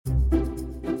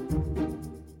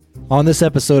On this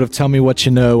episode of Tell Me What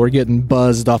You Know, we're getting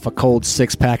buzzed off a cold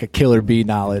six-pack of killer bee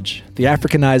knowledge. The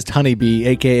Africanized honeybee,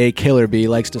 aka killer bee,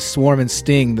 likes to swarm and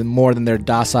sting more than their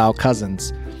docile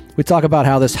cousins. We talk about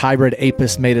how this hybrid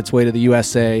apis made its way to the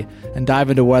USA and dive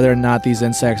into whether or not these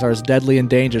insects are as deadly and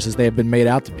dangerous as they have been made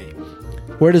out to be.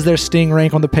 Where does their sting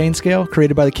rank on the pain scale,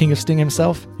 created by the king of sting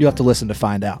himself? You'll have to listen to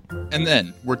find out. And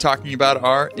then, we're talking about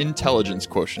our intelligence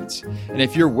quotients. And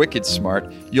if you're wicked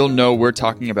smart, you'll know we're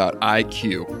talking about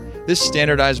IQ. This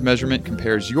standardized measurement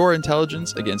compares your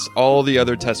intelligence against all the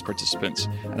other test participants.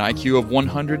 An IQ of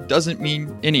 100 doesn't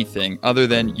mean anything other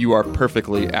than you are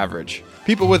perfectly average.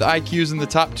 People with IQs in the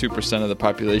top 2% of the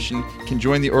population can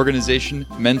join the organization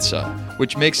Mensa,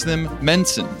 which makes them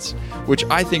Mensons, which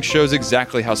I think shows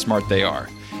exactly how smart they are.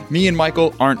 Me and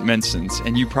Michael aren't Mensons,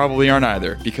 and you probably aren't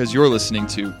either, because you're listening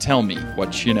to Tell Me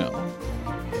What You Know.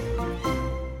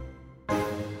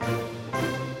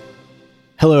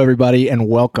 Hello, everybody, and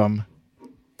welcome.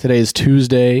 Today is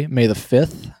Tuesday, May the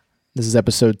 5th. This is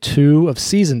episode 2 of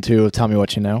season 2 of Tell Me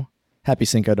What You Know. Happy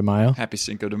Cinco de Mayo. Happy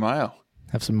Cinco de Mayo.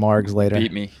 Have some margs later.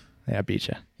 Beat me. Yeah, I beat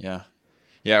you. Yeah,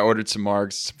 I ordered some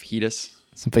margs, some fajitas.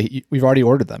 We've already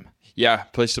ordered them. Yeah,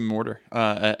 placed some order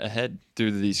ahead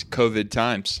through these COVID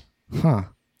times. Huh.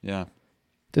 Yeah.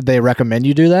 Did they recommend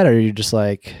you do that, or are you just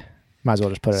like, might as well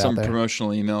just put it out Some there?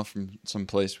 promotional email from some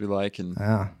place we like, and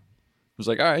was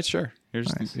like, all right, sure.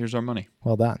 Here's our money.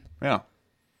 Well done. Yeah.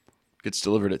 Gets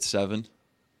delivered at 7.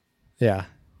 Yeah.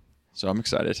 So I'm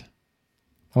excited.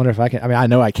 I wonder if I can. I mean, I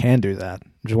know I can do that.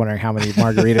 I'm just wondering how many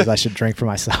margaritas I should drink for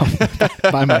myself,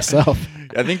 by myself.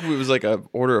 I think it was like a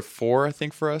order of 4, I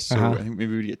think, for us. So I think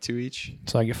maybe we'd get 2 each.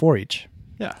 So I get 4 each.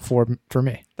 Yeah. 4 for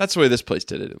me. That's the way this place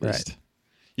did it, at least. Right.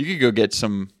 You could go get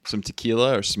some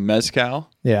tequila or some mezcal.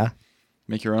 Yeah.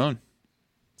 Make your own.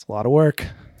 It's a lot of work.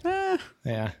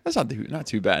 Yeah. That's not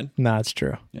too bad. No, it's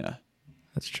true. Yeah.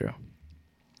 That's true.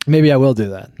 Maybe I will do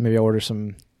that. Maybe I'll order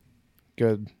some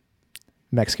good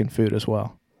Mexican food as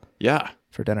well. Yeah.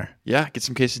 For dinner. Yeah. Get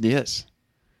some quesadillas.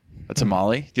 A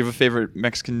tamale. Do you have a favorite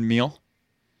Mexican meal?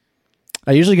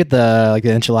 I usually get the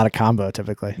enchilada combo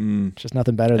typically. Just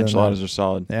nothing better than enchiladas are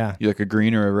solid. Yeah. You like a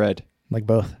green or a red? Like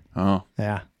both. Oh.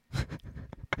 Yeah.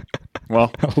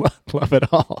 Well. Love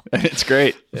it all. It's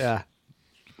great. Yeah.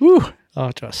 Woo. Oh,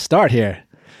 to start here.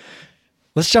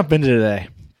 Let's jump into today.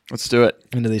 Let's do it.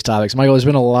 Into these topics. Michael, there's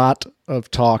been a lot of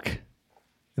talk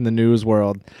in the news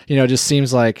world. You know, it just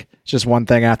seems like just one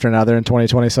thing after another in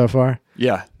 2020 so far.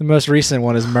 Yeah. The most recent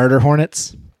one is murder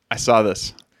hornets. I saw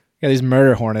this. Got these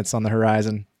murder hornets on the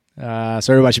horizon. So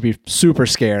everybody should be super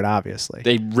scared, obviously.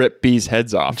 They rip bees'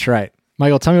 heads off. That's right.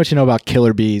 Michael, tell me what you know about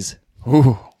killer bees.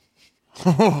 Ooh.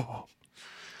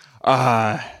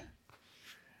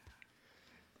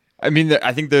 I mean,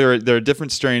 I think they're a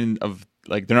different strain of,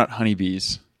 like, they're not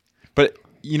honeybees, but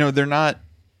you know, they're not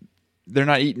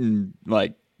eating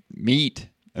like meat.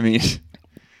 I mean,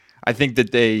 I think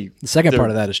that the second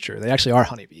part of that is true. They actually are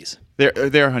honeybees.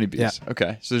 They are honeybees. Yeah.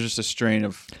 Okay, so there's just a strain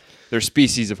of they're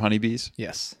species of honeybees.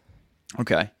 Yes.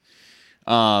 Okay.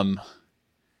 Yeah,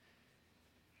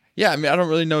 I mean, I don't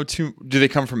really know too. Do they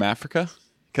come from Africa?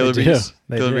 Killer bees.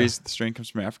 Killer bees. The strain comes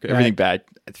from Africa. Right. Everything bad,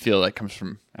 I feel like, comes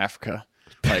from Africa.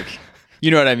 Like, you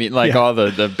know what I mean? Like all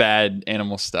the bad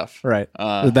animal stuff. Right.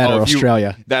 That or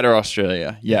Australia. That or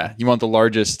Australia. Yeah. You want the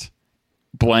largest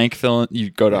blank fill in, you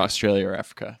go to Australia or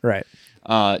Africa. Right.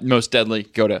 Most deadly,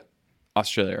 go to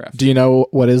Australia or Africa. Do you know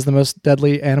what is the most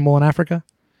deadly animal in Africa?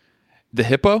 The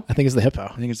hippo? I think it's the hippo.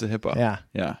 I think it's the hippo. Yeah.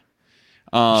 Yeah.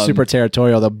 Super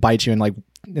territorial. They'll bite you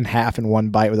in half in one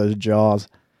bite with those jaws.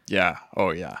 Yeah. Oh,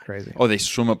 yeah. Crazy. Oh, they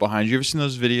swim up behind you. You ever seen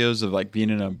those videos of like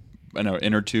being in an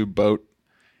inner tube boat,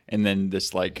 and then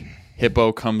this like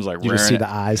hippo comes like you just see the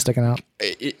eyes sticking out?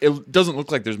 It doesn't look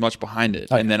like there's much behind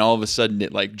it, and then all of a sudden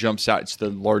it like jumps out. It's the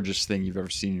largest thing you've ever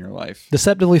seen in your life.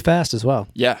 Deceptively fast as well.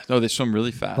 Yeah. No, they swim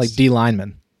really fast. Like D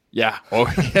linemen. Yeah.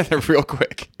 Oh, yeah. They're real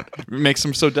quick. It makes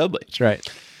them so deadly. That's right.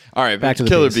 All right. Back to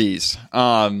killer bees.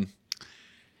 Killer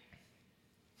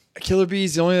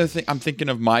bees. The only other thing I'm thinking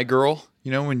of, My Girl.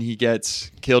 You know, when he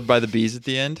gets killed by the bees at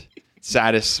the end?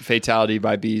 Saddest fatality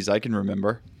by bees I can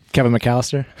remember. Kevin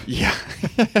McAllister? Yeah.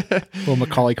 Little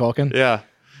Macaulay Culkin? Yeah.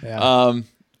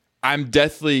 I'm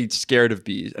deathly scared of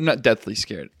bees. I'm not deathly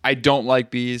scared. I don't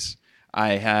like bees. I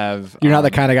have... You're not the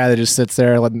kind of guy that just sits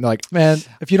there like, man,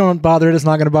 if you don't bother it, it's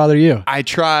not going to bother you. I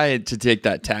try to take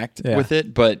that tact with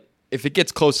it, but if it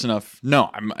gets close enough, no,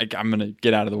 I'm going to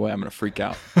get out of the way. I'm going to freak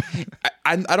out.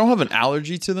 I don't have an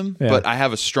allergy to them, but I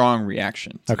have a strong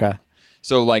reaction. Okay.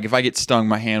 So, like, if I get stung,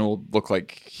 my hand will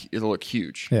it'll look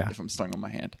huge if I'm stung on my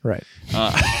hand. Right.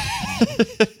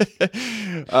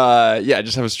 I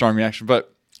just have a strong reaction.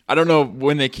 But I don't know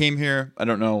when they came here. I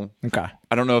don't know. Okay.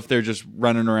 I don't know if they're just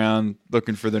running around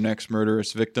looking for their next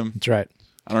murderous victim. That's right.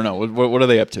 I don't know. What are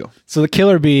they up to? So the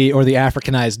killer bee, or the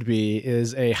Africanized bee,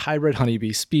 is a hybrid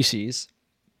honeybee species.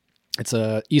 It's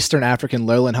a Eastern African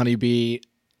lowland honeybee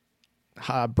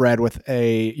bred with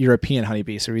a European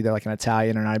honeybee. So either like an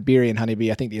Italian or an Iberian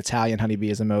honeybee. I think the Italian honeybee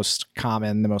is the most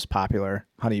common, the most popular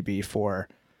honeybee for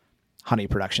honey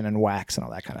production and wax and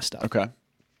all that kind of stuff. Okay.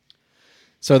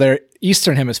 So they're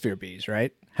Eastern Hemisphere bees,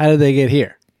 right? How did they get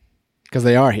here? Because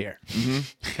they are here.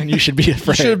 And you should be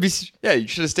afraid. You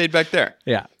should have stayed back there.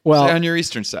 Yeah. Well, stay on your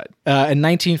eastern side. In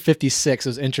 1956, it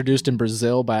was introduced in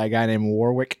Brazil by a guy named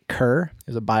Warwick Kerr.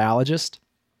 He was a biologist.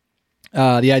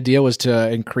 The idea was to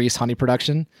increase honey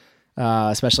production,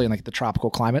 especially in like the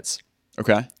tropical climates.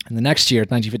 Okay. And the next year,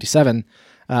 1957,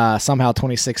 somehow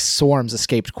 26 swarms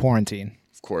escaped quarantine.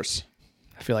 Of course.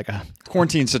 I feel like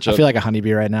quarantine's such a... I feel like a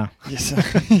honeybee right now. Yes.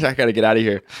 I got to get out of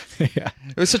here. Yeah.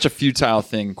 It was such a futile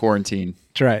thing, quarantine.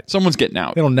 That's right. Someone's getting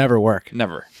out. It'll never work.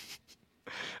 Never.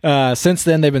 Since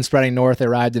then, they've been spreading north. They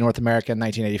arrived in North America in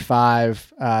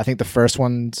 1985. I think the first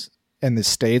ones in the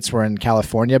States were in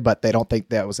California, but they don't think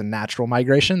that was a natural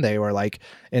migration. They were like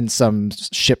in some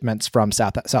shipments from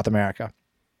South America.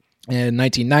 In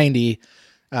 1990,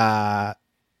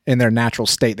 in their natural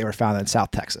state, they were found in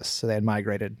South Texas. So they had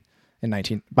migrated by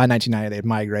 1990, they had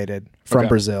migrated from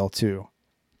Brazil to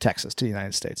Texas, to the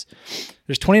United States.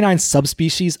 There's 29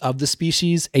 subspecies of the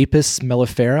species Apis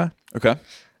mellifera. Okay.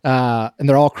 And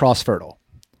they're all cross-fertile.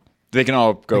 They can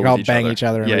all go with each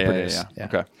other and reproduce. Yeah.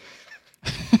 Okay.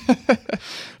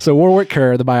 So Warwick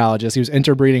Kerr, the biologist, he was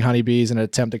interbreeding honeybees in an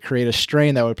attempt to create a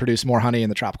strain that would produce more honey in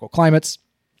the tropical climates.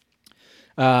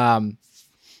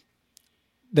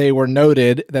 They were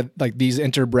noted that like these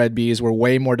interbred bees were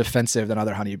way more defensive than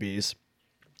other honeybees.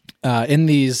 In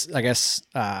these, I guess,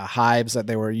 hives that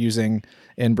they were using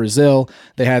in Brazil,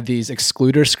 they had these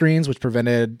excluder screens, which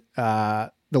prevented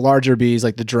the larger bees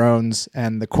like the drones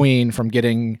and the queen from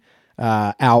getting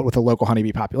out with the local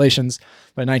honeybee populations.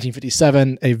 By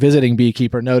 1957, a visiting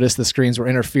beekeeper noticed the screens were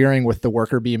interfering with the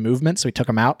worker bee movement, so he took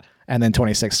them out, and then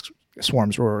 26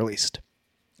 swarms were released.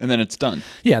 And then it's done.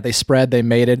 Yeah, they spread, they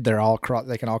mated, they can all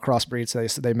crossbreed,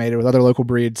 so they mated with other local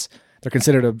breeds. They're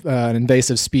considered an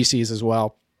invasive species as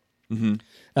well.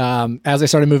 Mm-hmm. As they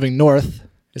started moving north,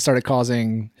 it started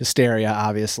causing hysteria,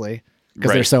 obviously,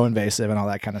 because they're so invasive and all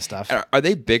that kind of stuff. Are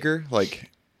they bigger?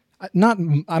 Like, I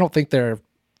don't think they're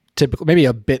typical. Maybe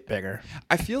a bit bigger.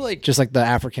 I feel like just like the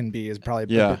African bee is probably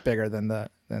a bit bigger than the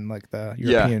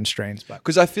European strains.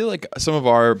 Because I feel like some of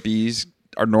our bees,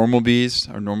 our normal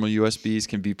US bees,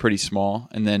 can be pretty small,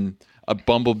 and then a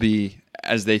bumblebee,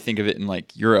 as they think of it in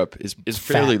like Europe, is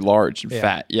fairly large and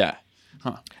fat. Yeah.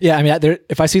 Huh. Yeah, I mean,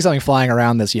 if I see something flying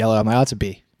around this yellow, I'm like, oh, it's a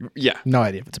bee. Yeah. No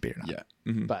idea if it's a bee or not. Yeah.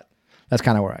 Mm-hmm. But that's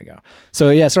kind of where I go.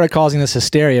 So yeah, it started causing this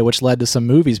hysteria, which led to some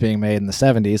movies being made in the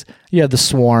 70s. You had The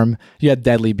Swarm, you had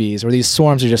Deadly Bees, where these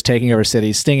swarms are just taking over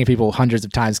cities, stinging people hundreds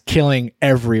of times, killing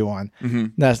everyone. Mm-hmm.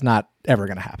 That's not ever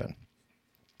going to happen.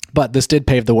 But this did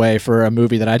pave the way for a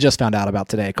movie that I just found out about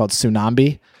today called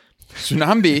Tsunami.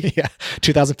 Tsunami? Yeah,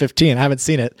 2015. I haven't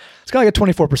seen it. It's got like a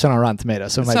 24% on Rotten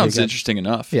Tomatoes. So it might sounds be interesting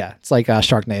enough. Yeah, it's like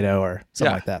Sharknado or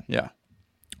something like that. Yeah.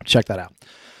 Check that out.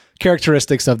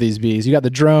 Characteristics of these bees. You got the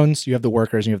drones, you have the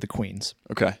workers, and you have the queens.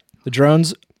 Okay. The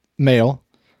drones, male.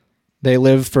 They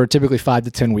live for typically 5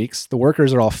 to 10 weeks. The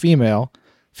workers are all female,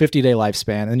 50-day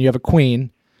lifespan. And you have a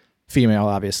queen, female,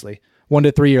 obviously, 1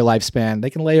 to 3 year lifespan. They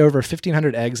can lay over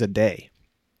 1,500 eggs a day.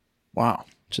 Wow.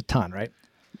 Which is a ton, right?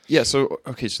 Yeah. So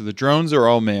the drones are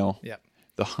all male. Yep.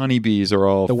 The honeybees are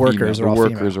all the workers female. are the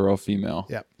workers female. are all female.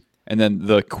 Yep. And then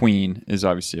the queen is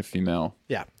obviously a female.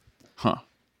 Yeah. Huh.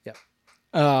 Yep.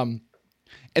 And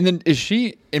then is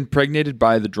she impregnated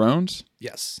by the drones?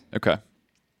 Yes. Okay.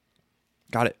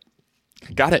 Got it.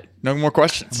 No more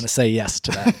questions. I'm going to say yes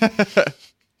to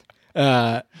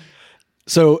that.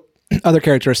 So other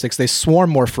characteristics, they swarm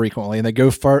more frequently and they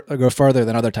go farther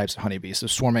than other types of honeybees. So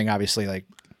swarming, obviously, like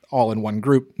all in one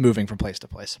group, moving from place to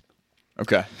place.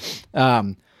 Okay.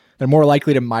 They're more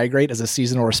likely to migrate as a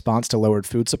seasonal response to lowered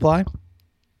food supply. I'm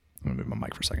going to move my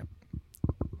mic for a second.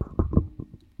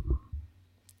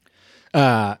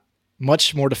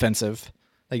 Much more defensive.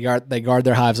 They guard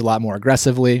their hives a lot more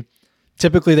aggressively.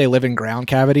 Typically, they live in ground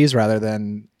cavities rather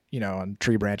than on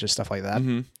tree branches, stuff like that,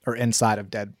 or inside of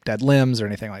dead limbs or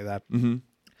anything like that. Mm-hmm.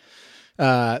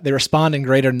 They respond in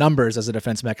greater numbers as a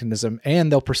defense mechanism,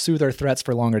 and they'll pursue their threats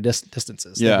for longer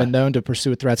distances. Yeah. They've been known to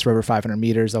pursue threats for over 500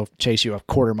 meters. They'll chase you a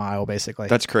quarter mile, basically.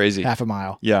 That's crazy. Half a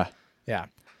mile. Yeah. Yeah.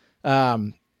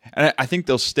 And I think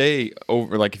they'll stay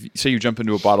over, like, say you jump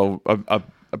into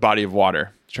a body of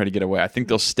water, try to get away. I think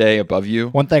they'll stay above you.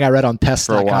 One thing I read on a while.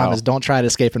 pests.com is don't try to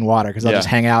escape in water because they'll just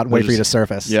hang out and wait for you to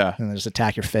surface. Yeah. And they'll just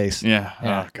attack your face. Yeah.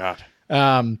 Yeah. Oh,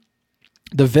 God.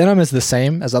 The venom is the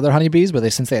same as other honeybees,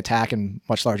 but since they attack in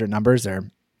much larger numbers,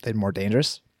 they're more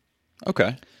dangerous.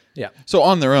 Okay. Yeah. So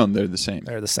on their own, they're the same.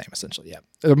 They're the same, essentially, yeah.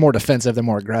 They're more defensive, they're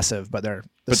more aggressive, but the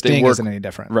sting isn't any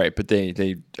different. Right, but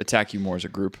they attack you more as a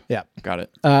group. Yeah. Got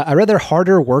it. I read they're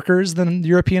harder workers than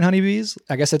European honeybees.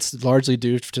 I guess it's largely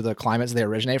due to the climates they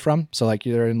originate from. So like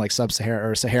you're in like sub-Saharan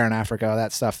or Saharan Africa,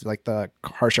 that stuff, like the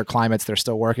harsher climates, they're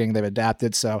still working, they've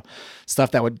adapted. So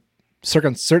stuff that would,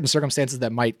 certain circumstances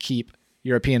that might keep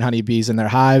European honeybees in their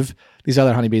hive, these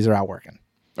other honeybees are out working.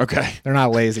 Okay. They're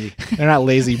not lazy. They're not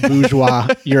lazy bourgeois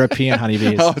European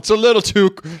honeybees. Oh, it's a little too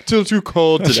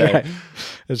cold today.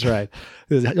 That's right.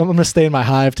 I'm going to stay in my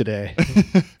hive today.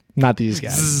 Not these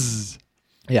guys.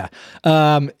 Yeah.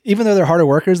 Even though they're harder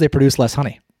workers, they produce less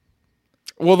honey.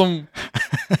 Well, then,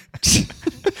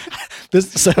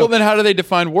 So then how do they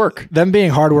define work? them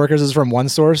being hard workers is from one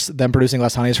source. Them producing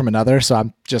less honey is from another. So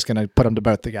I'm just going to put them to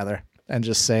both together and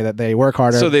just say that they work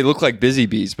harder. So they look like busy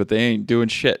bees, but they ain't doing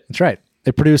shit. That's right.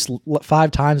 They produce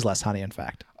 5 times less honey, in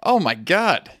fact. Oh, my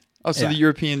God. Oh, so Yeah. the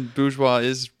European bourgeois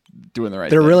is doing the right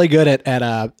They're thing. really good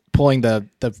at pulling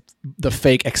the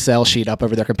fake Excel sheet up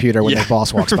over their computer when their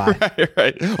boss walks by.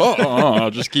 right.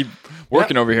 I'll just keep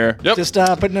working over here. Yep. Just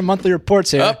putting in monthly reports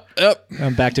here. Yep.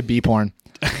 I'm back to bee porn.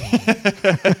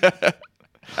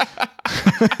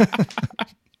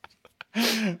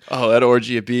 Oh, that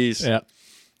orgy of bees. Yeah.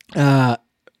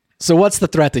 So what's the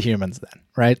threat to humans then,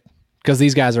 right? Because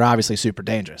these guys are obviously super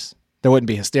dangerous. There wouldn't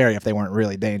be hysteria if they weren't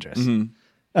really dangerous.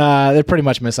 They're pretty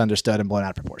much misunderstood and blown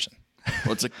out of proportion.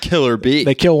 Well, it's a killer bee.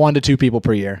 They kill 1 to 2 people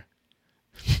per year.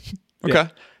 Okay.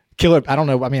 Killer, I don't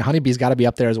know. I mean, honeybees got to be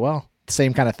up there as well.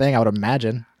 Same kind of thing, I would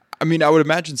imagine. I mean, I would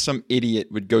imagine some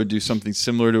idiot would go do something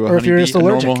similar to a Or if you're honeybee, just a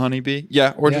allergic. normal honeybee.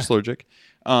 Yeah, or just allergic.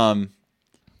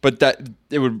 But that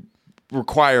it would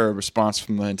require a response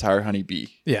from the entire honeybee.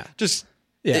 Yeah. Just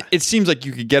Yeah. it seems like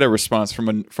you could get a response from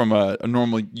a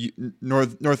normal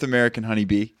North American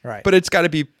honeybee, Right. But it's got to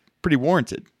be pretty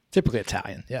warranted. Typically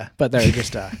Italian, yeah. But they're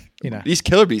just, These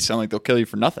killer bees sound like they'll kill you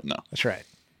for nothing, though. that's right.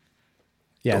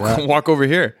 Yeah. Walk over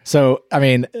here. So, I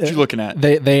mean, What you looking at?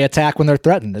 they attack when they're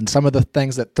threatened. And some of the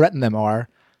things that threaten them are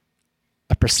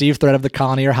a perceived threat of the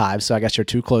colony or hive. So I guess you're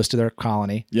too close to their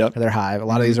colony or their hive. A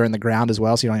lot of these are in the ground as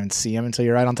well, so you don't even see them until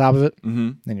you're right on top of it.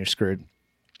 Then you're screwed.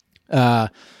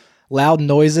 Loud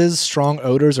noises, strong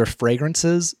odors or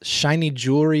fragrances, shiny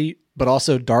jewelry, but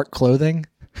also dark clothing.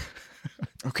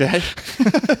 Okay.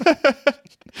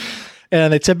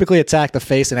 And they typically attack the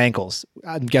face and ankles.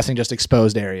 I'm guessing just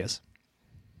exposed areas.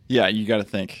 Yeah, you got to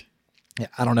think. Yeah,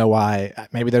 I don't know why.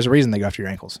 Maybe there's a reason they go after your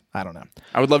ankles. I don't know.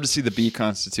 I would love to see the bee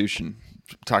constitution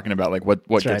talking about like what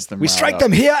gets them. We riled strike up.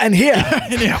 them here and here.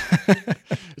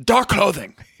 Dark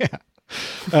clothing.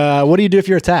 What do you do if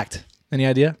you're attacked? Any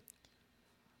idea?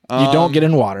 You don't get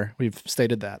in water. We've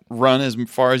stated that. Run as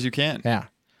far as you can. Yeah,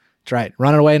 that's right.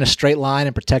 Run away in a straight line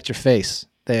and protect your face.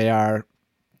 They are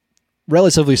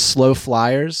relatively slow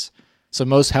flyers, so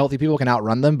most healthy people can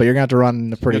outrun them, but you're going to have to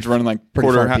run a You have to run like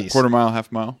pretty far piece. quarter mile, half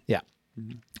mile. Yeah.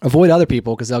 Avoid other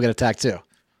people because they'll get attacked too.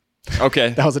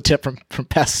 Okay. That was a tip from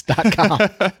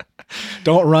pests.com.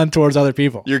 Don't run towards other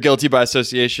people. You're guilty by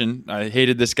association. I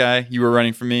hated this guy. You were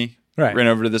running from me. Right. Ran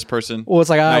over to this person. Well, it's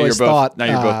like I always thought. Now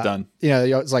you're both done.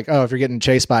 It's like, oh, if you're getting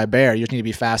chased by a bear, you just need to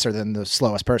be faster than the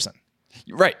slowest person.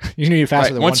 Right. You need to be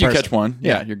faster than Once one you person. catch one,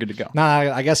 you're good to go. No,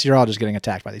 I guess you're all just getting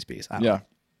attacked by these bees. I don't know.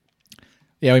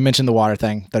 Yeah, we mentioned the water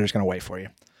thing. They're just going to wait for you.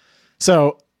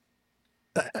 So,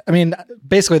 I mean,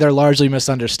 basically, they're largely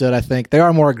misunderstood, I think. They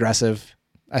are more aggressive.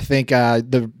 I think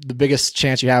the biggest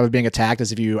chance you have of being attacked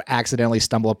is if you accidentally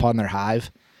stumble upon their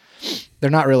hive. They're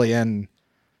not really in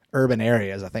urban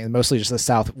areas, I think. Mostly just the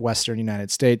southwestern United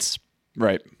States.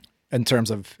 Right. In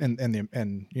terms of in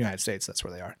the United States, that's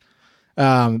where they are.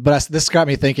 But this got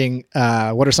me thinking,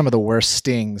 what are some of the worst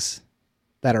stings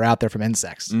that are out there from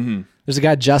insects? Mm-hmm. There's a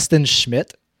guy, Justin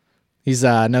Schmidt. He's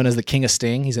known as the king of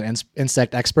sting. He's an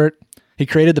insect expert. He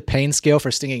created the pain scale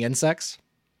for stinging insects.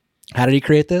 How did he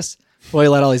create this? Well, he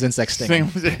let all these insects sting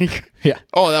him. Yeah.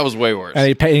 Oh, that was way worse.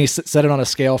 And he set it on a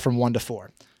scale from 1 to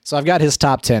 4. So I've got his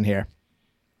top 10 here.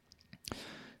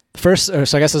 First, so I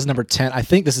guess this is number 10. I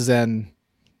think this is in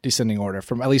descending order,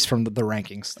 at least from the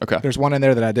rankings. Okay. There's one in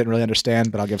there that I didn't really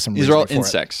understand, but I'll give some These are all reasoning for it.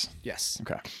 insects. Yes.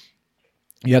 Okay.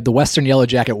 You have the western yellow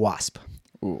jacket wasp,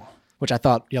 Ooh. which I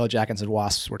thought yellow jackets and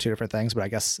wasps were two different things, but I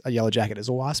guess a yellow jacket is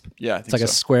a wasp. Yeah, I think it's like so. a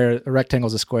square. A rectangle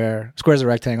is a square. Square is a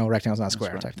rectangle. Rectangle is not a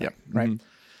square type thing. Yep.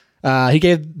 Right. He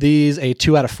gave these a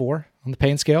 2 out of 4 on the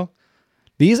pain scale.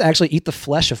 These actually eat the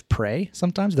flesh of prey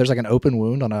sometimes. There's like an open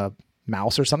wound on a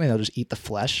mouse or something. They'll just eat the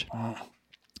flesh.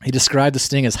 He described the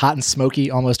sting as hot and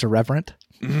smoky, almost irreverent.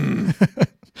 2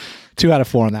 out of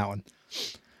 4 on that one.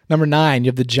 Number 9, you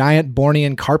have the giant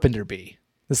Bornean carpenter bee.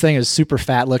 This thing is super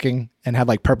fat looking and had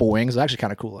like purple wings. It's actually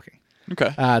kind of cool looking. Okay.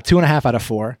 2.5 out of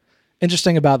 4.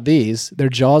 Interesting about these, their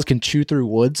jaws can chew through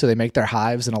wood, so they make their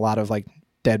hives in a lot of like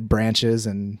dead branches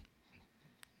and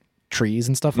trees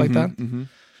and stuff like that.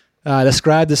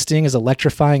 Describe the sting as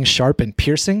electrifying, sharp, and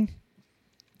piercing.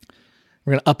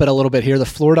 We're going to up it a little bit here. The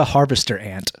Florida harvester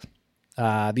ant.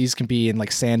 These can be in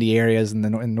like sandy areas in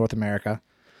North America.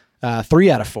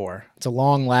 3 out of 4. It's a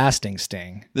long-lasting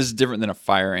sting. This is different than a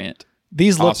fire ant.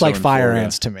 These look Also like in fire Florida.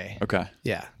 ants to me. Okay.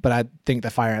 Yeah, but I think the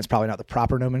fire ant's probably not the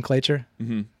proper nomenclature.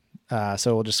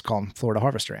 So we'll just call them Florida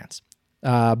harvester ants.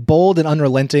 Bold and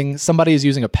unrelenting. Somebody is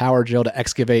using a power drill to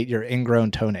excavate your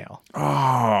ingrown toenail.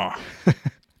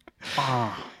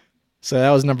 So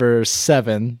that was number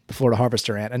 7, the Florida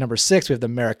harvester ant. And number 6, we have the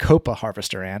Maricopa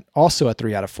harvester ant, also a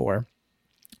 3 out of 4.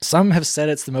 Some have said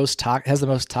it's the most has the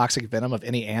most toxic venom of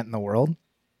any ant in the world.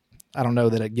 I don't know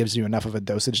that it gives you enough of a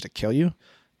dosage to kill you,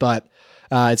 but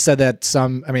it said that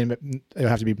it would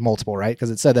have to be multiple, right? Because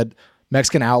it said that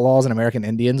Mexican outlaws and American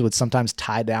Indians would sometimes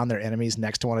tie down their enemies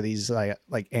next to one of these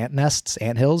like ant nests,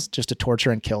 ant hills, just to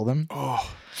torture and kill them.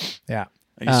 Oh, yeah.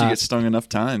 I guess you get stung enough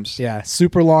times. Yeah,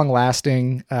 super long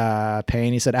lasting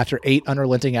pain. He said after 8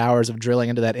 unrelenting hours of drilling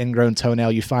into that ingrown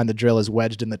toenail, you find the drill is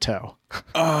wedged in the toe.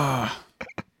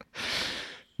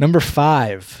 Number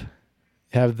 5,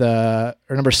 you have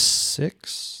number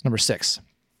 6,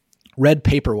 red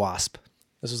paper wasp.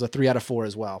 This was a 3 out of 4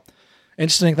 as well.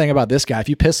 Interesting thing about this guy, if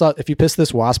you piss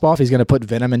this wasp off, he's going to put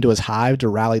venom into his hive to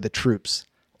rally the troops,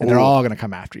 and they're all going to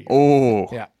come after you. Oh,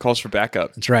 yeah. Calls for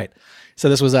backup. That's right. So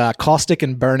this was caustic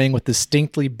and burning with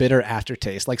distinctly bitter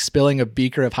aftertaste, like spilling a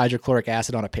beaker of hydrochloric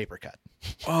acid on a paper cut.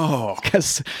 Oh,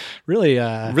 Because really,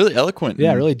 really eloquent.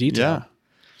 yeah, really detailed.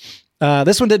 Yeah.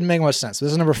 This one didn't make much sense.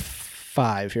 This is number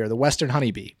 5 here, the Western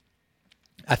honeybee.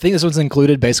 I think this one's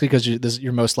included basically because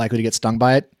you're most likely to get stung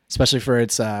by it, especially for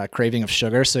its craving of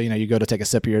sugar. So, you go to take a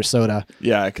sip of your soda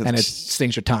Yeah, and it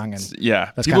stings your tongue. And that's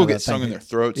people kind of get the stung thing. in their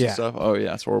throats Yeah. and stuff. Oh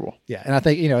yeah, it's horrible. Yeah, and I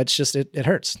think, it's just, it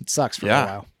hurts. It sucks for a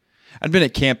while. I'd been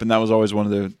at camp and that was always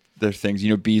one of their things.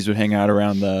 Bees would hang out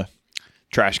around the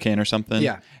trash can or something.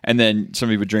 Yeah. And then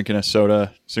somebody would drinking a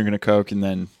soda, drinking a Coke, and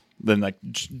then like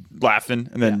laughing,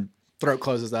 and then Throat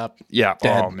closes up. dead.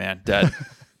 Oh man, dead.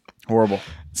 Horrible.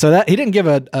 So that he didn't give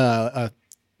I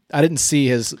didn't see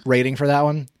his rating for that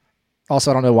one. Also,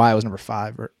 I don't know why it was number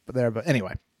 5 but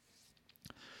anyway.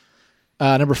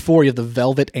 Number 4, you have the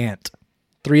velvet ant.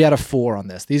 3 out of 4 on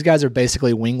this. These guys are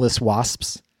basically wingless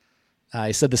wasps.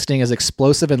 He said the sting is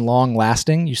explosive and long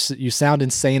lasting. You sound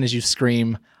insane as you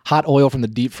scream, hot oil from the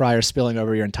deep fryer spilling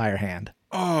over your entire hand.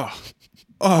 Oh.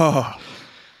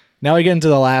 Now we get into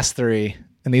the last 3,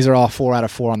 and these are all 4 out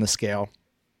of 4 on the scale.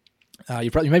 You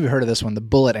maybe heard of this one, the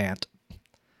bullet ant.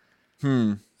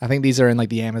 I think these are in like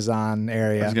the Amazon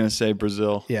area. I was gonna say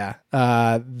Brazil. Yeah.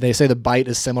 They say the bite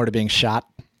is similar to being shot.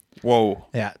 Whoa.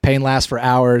 Yeah. Pain lasts for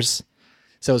hours.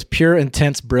 So it's pure,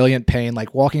 intense, brilliant pain,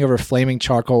 like walking over flaming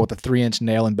charcoal with a 3-inch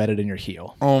nail embedded in your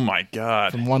heel. Oh my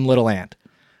God. From one little ant.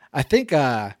 I think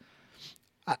I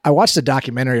watched a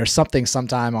documentary or something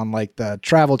sometime on like the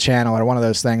Travel Channel or one of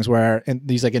those things where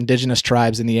these like indigenous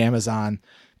tribes in the Amazon,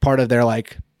 part of their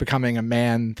like becoming a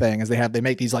man thing is they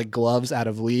make these like gloves out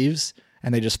of leaves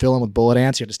and they just fill them with bullet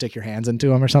ants. You have to stick your hands into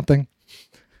them or something.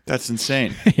 That's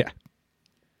insane. Yeah.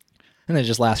 And they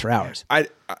just last for hours.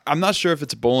 I'm not sure if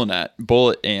it's a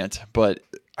bullet ant, but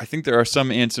I think there are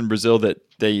some ants in Brazil that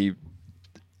they'll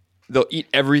eat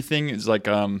everything. It's like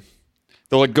they'll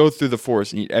like go through the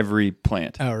forest and eat every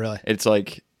plant. Oh, really? It's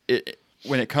like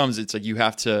when it comes, it's like you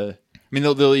have to. I mean,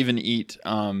 they'll even eat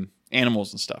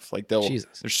animals and stuff. Like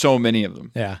Jesus. There's so many of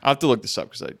them. Yeah. I'll have to look this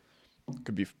up because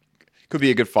could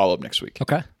be a good follow up next week.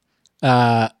 Okay.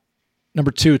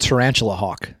 Number 2, tarantula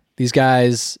hawk. These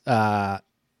guys,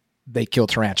 they kill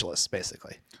tarantulas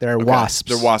basically. They're wasps.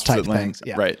 They're wasps type that land. things.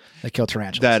 Yeah. Right. They kill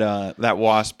tarantulas. That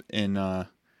wasp in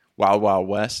Wild Wild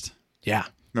West. Yeah.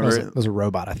 Remember It was a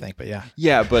robot, I think, but yeah.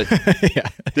 Yeah, but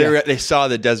Yeah. they saw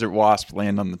the desert wasp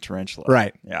land on the tarantula.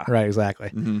 Right. Yeah. Right, exactly.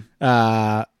 4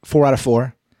 out of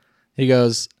 4. He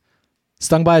goes,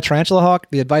 stung by a tarantula hawk,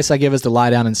 the advice I give is to lie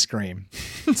down and scream.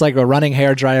 It's like a running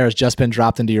hairdryer has just been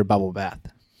dropped into your bubble bath.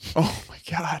 Oh my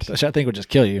God. Which I think would just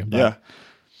kill you. Yeah.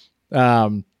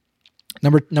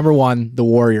 Number 1, the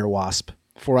warrior wasp.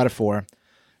 4 out of 4.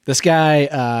 This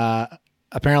guy,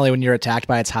 apparently when you're attacked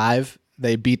by its hive,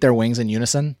 they beat their wings in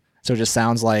unison So it just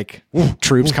sounds like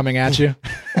troops coming at you.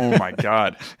 Oh my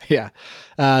God. Yeah.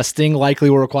 Sting likely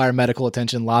will require medical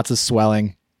attention. Lots of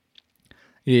swelling.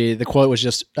 The quote was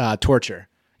just torture.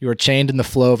 You were chained in the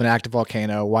flow of an active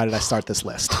volcano. Why did I start this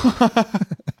list?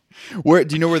 Where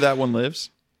do you know where that one lives?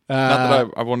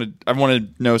 Not that I want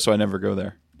to know, so I never go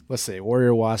there. Let's see.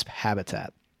 Warrior wasp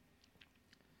habitat.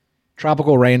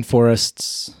 Tropical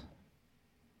rainforests.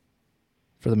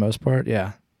 For the most part,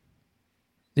 yeah.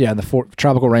 Yeah, the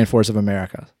tropical rainforests of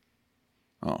America.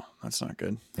 Oh, that's not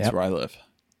good. That's where I live.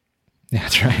 Yeah,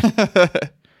 that's right.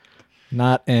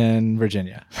 Not in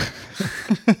Virginia.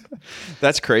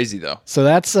 That's crazy, though. So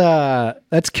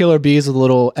that's killer bees with a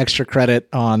little extra credit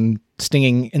on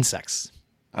stinging insects.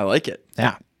 I like it.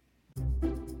 Yeah.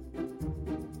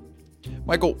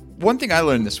 Michael, one thing I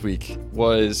learned this week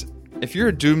was if you're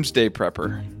a doomsday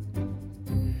prepper,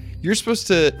 you're supposed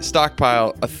to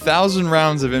stockpile 1,000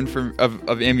 rounds of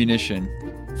ammunition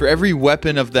for every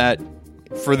weapon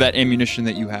for that ammunition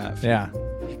that you have. Yeah.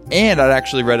 And I'd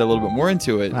actually read a little bit more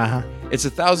into it. Uh-huh. It's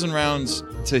 1,000 rounds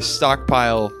to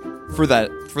stockpile for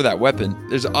that weapon.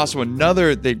 There's also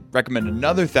they recommend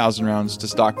another 1,000 rounds to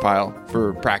stockpile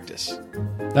for practice.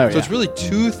 So it's really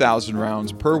 2,000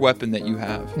 rounds per weapon that you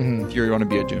have if you're going to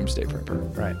be a doomsday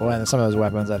prepper. Right. Well, and some of those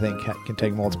weapons I think can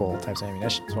take multiple types of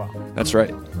ammunition as well. That's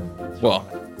right. Well,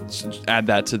 just add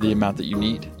that to the amount that you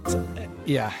need.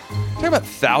 Yeah. Talk about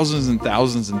thousands and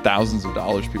thousands and thousands of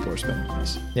dollars people are spending on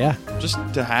this. Yeah. Just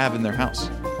to have in their house.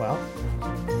 Well,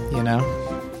 you know,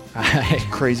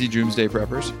 crazy doomsday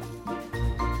preppers.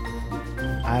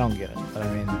 I don't get it, but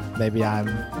I mean, maybe I'm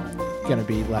going to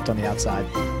be left on the outside.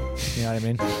 You know what I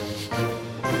mean?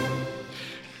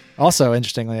 Also,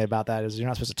 interestingly about that is you're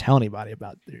not supposed to tell anybody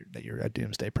about that you're a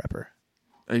doomsday prepper.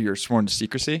 You're sworn to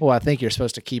secrecy? Well, I think you're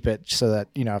supposed to keep it so that,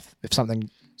 you know, if something...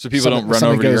 So people don't run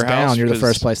over to your house? You're the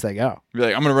first place they go. You're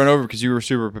like, I'm going to run over because you were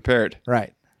super prepared.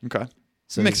 Right. Okay.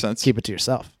 So that makes sense. Keep it to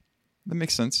yourself. That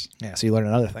makes sense. Yeah, so you learned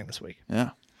another thing this week.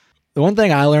 Yeah. The one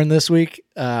thing I learned this week,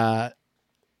 Elon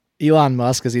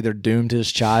Musk is either doomed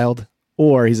his child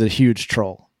or he's a huge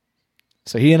troll.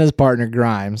 So he and his partner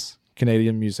Grimes,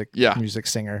 Canadian music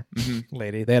singer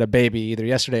lady, they had a baby either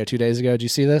yesterday or 2 days ago. Did you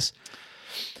see this?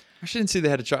 I didn't see they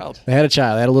had a child. They had a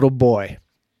child. They had a little boy.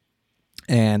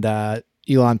 And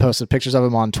Elon posted pictures of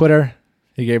him on Twitter.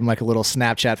 He gave him like a little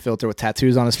Snapchat filter with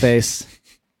tattoos on his face.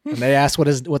 And they asked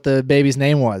what the baby's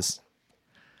name was.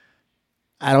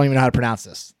 I don't even know how to pronounce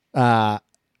this. The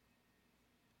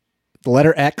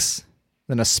letter X,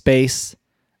 then a space,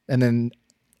 and then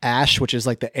Ash, which is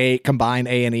like the combined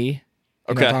A and E.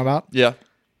 You know what I'm talking about?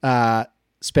 Yeah.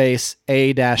 Space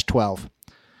A-12.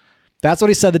 That's what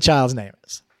he said the child's name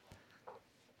is.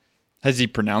 Has he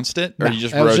pronounced it? Or No, he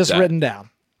just it wrote was just that? written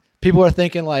down. People are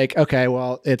thinking like, okay,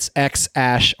 well, it's X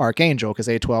Ash Archangel because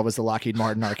A-12 is the Lockheed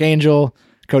Martin Archangel,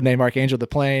 codename Archangel the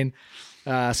plane.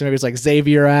 So maybe it's like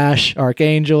Xavier Ash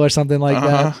Archangel or something like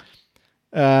that.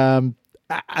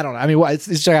 I don't know. I mean,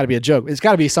 it's got to be a joke. It's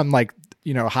got to be something like,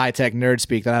 you know, high-tech nerd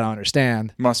speak that I don't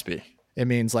understand. Must be. It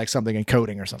means like something in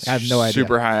coding or something. I have no idea.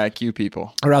 Super high IQ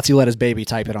people. Or else he let his baby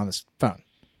type it on his phone.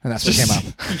 And that's what came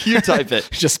up. You type it.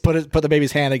 Just put the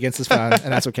baby's hand against his phone,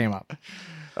 and that's what came up.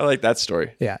 I like that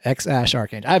story. Yeah, X Ash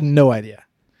Archangel. I have no idea.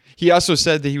 He also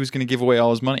said that he was going to give away all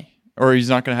his money, or he's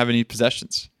not going to have any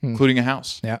possessions, including a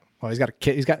house. Yeah. Well, he's got a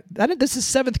kid. This is his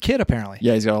 7th kid, apparently.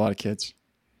 Yeah, he's got a lot of kids.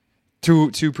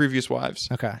 Two previous wives.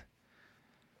 Okay.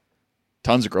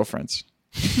 Tons of girlfriends.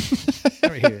 I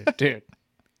mean, dude,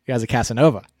 he has a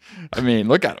Casanova. I mean,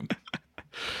 look at him.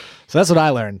 So that's what I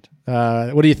learned.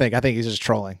 What do you think? I think he's just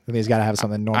trolling. I think he's got to have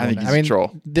something normal. I think he's a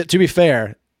troll. To be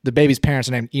fair, the baby's parents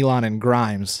are named Elon and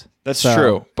Grimes. That's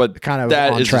true, but kind of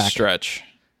that on is track. a stretch.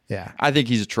 Yeah. I think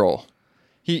he's a troll.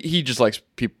 He just likes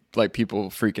people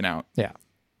freaking out. Yeah.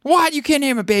 What? You can't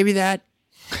name a baby that?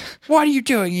 What are you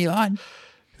doing, Elon?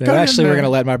 Actually, we're going to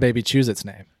let my baby choose its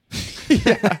name.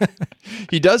 Yeah.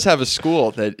 He does have a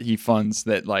school that he funds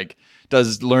that like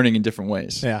does learning in different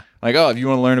ways. Yeah. Like, if you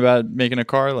want to learn about making a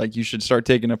car, like you should start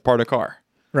taking apart a car.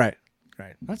 Right.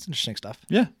 That's interesting stuff.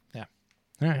 Yeah. Yeah.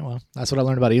 All right. Well, that's what I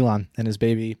learned about Elon and his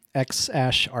baby X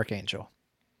Ash Archangel.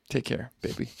 Take care,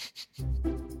 baby.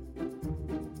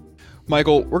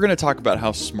 Michael, we're going to talk about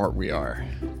how smart we are.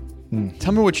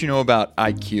 Tell me what you know about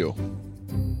IQ.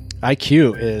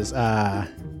 IQ is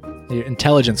your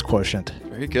intelligence quotient.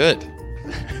 Very good.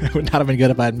 It would not have been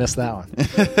good if I had missed that one.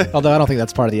 Although I don't think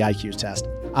that's part of the IQ test.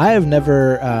 I have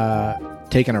never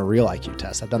taken a real IQ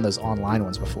test. I've done those online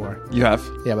ones before. You have?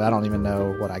 Yeah, but I don't even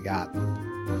know what I got.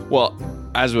 Well,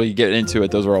 as we get into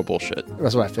it, those are all bullshit.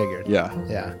 That's what I figured. Yeah.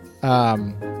 Yeah.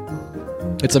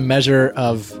 It's a measure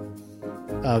of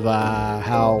of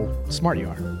how smart you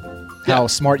are, how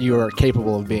smart you are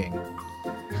capable of being.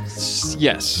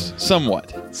 Yes,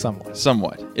 somewhat.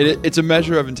 It's a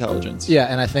measure of intelligence. Yeah,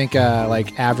 and I think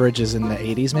like average is in the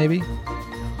 80s, maybe.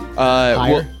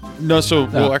 Higher?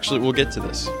 We'll get to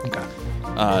this. Okay.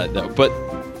 No, but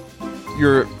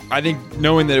I think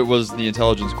knowing that it was the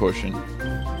intelligence quotient,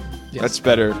 that's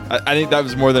better. I think that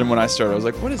was more than when I started. I was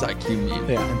like, what does IQ mean?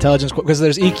 Yeah, intelligence, because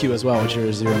there's EQ as well, which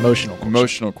is your emotional quotient.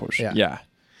 Emotional quotient, yeah.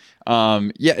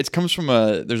 It comes from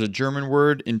there's a German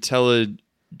word,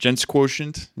 intelligence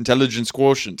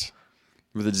quotient,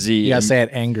 with a Z. You gotta say it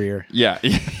angrier. Yeah.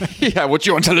 Yeah, what's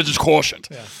your intelligence quotient?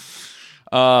 Yeah.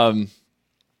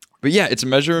 But yeah, it's a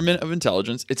measurement of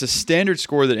intelligence. It's a standard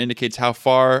score that indicates how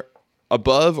far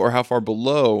above or how far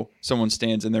below someone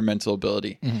stands in their mental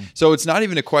ability. Mm-hmm. So it's not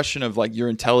even a question of like your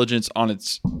intelligence on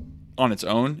its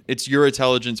own. It's your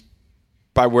intelligence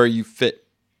by where you fit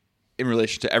in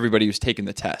relation to everybody who's taken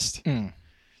the test. Mm.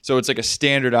 So it's like a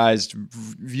standardized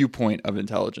viewpoint of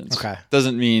intelligence. Okay.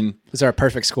 Doesn't mean... Is there a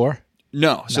perfect score?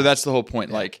 No. So that's the whole point.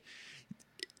 Yeah. Like,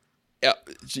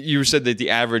 you said that the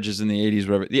average is in the 80s,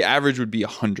 whatever. The average would be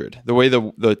 100. The way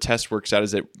the test works out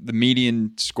is that the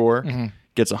median score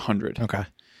gets 100. Okay.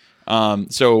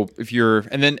 So if you're...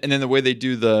 And then the way they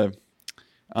do the...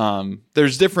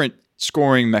 there's different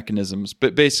scoring mechanisms,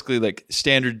 but basically like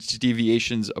standard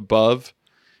deviations above...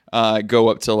 go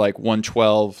up to like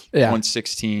 112,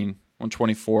 116,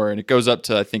 124, and it goes up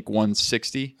to, I think,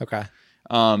 160. Okay.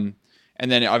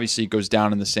 And then obviously it goes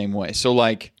down in the same way. So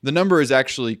like the number is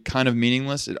actually kind of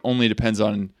meaningless. It only depends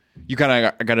on, you kind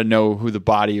of got to know who the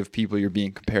body of people you're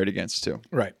being compared against to.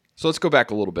 Right. So let's go back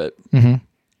a little bit. Mm-hmm.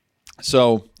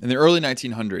 So in the early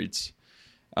 1900s,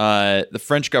 the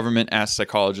French government asked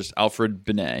psychologist Alfred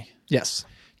Binet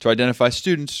to identify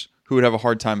students who would have a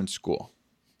hard time in school.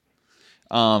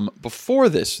 Before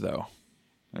this, though,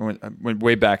 I went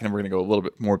way back, and then we're going to go a little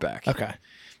bit more back. Okay.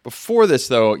 Before this,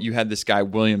 though, you had this guy,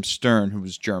 William Stern, who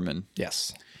was German.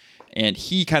 Yes. And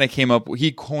he kind of came up,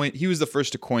 he was the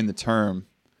first to coin the term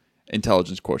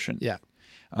intelligence quotient. Yeah.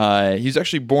 He was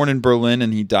actually born in Berlin,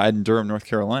 and he died in Durham, North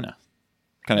Carolina.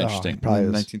 Kind of interesting. Probably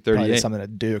in 1938. Probably something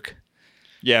at Duke.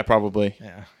 Yeah, probably.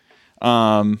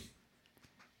 Yeah.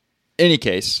 Any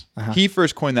case, he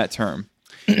first coined that term.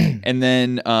 And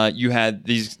then you had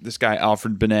this guy,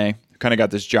 Alfred Binet, who kind of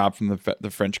got this job from the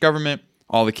French government.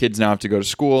 All the kids now have to go to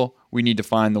school. We need to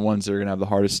find the ones that are going to have the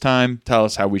hardest time. Tell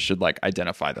us how we should like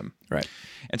identify them. Right.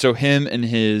 And so him and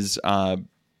his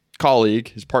colleague,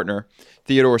 his partner,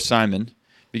 Theodore Simon,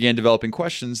 began developing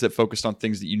questions that focused on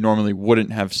things that you normally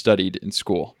wouldn't have studied in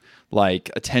school,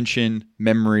 like attention,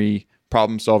 memory,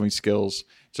 problem-solving skills.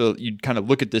 So you'd kind of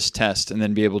look at this test and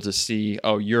then be able to see,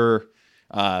 oh, you're...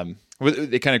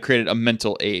 they kind of created a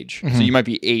mental age. Mm-hmm. So you might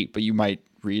be 8, but you might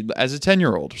read as a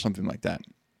 10-year-old or something like that.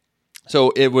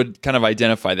 So it would kind of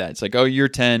identify that. It's like, oh, you're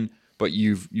 10, but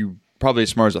you probably as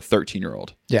smart as a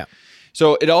 13-year-old. Yeah.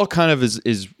 So it all kind of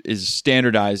is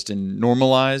standardized and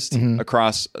normalized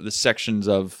across the sections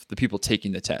of the people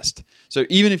taking the test. So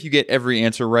even if you get every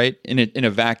answer right in a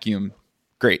vacuum,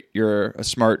 great, you're a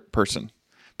smart person.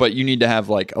 But you need to have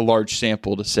like a large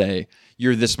sample to say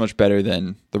you're this much better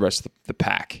than the rest of the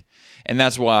pack. And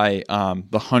that's why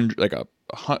the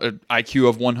IQ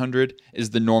of 100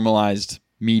 is the normalized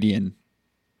median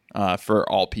for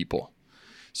all people.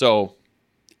 So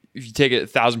if you take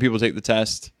 1,000 people take the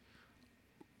test,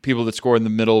 people that score in the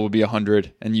middle would be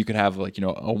 100, and you could have like a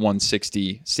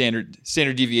 160 standard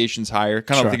deviations higher.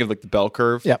 Kind of think of like the bell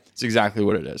curve. Yep. It's exactly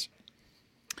what it is.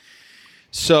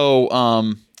 So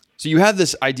so you have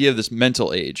this idea of this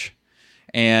mental age.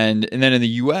 And then in the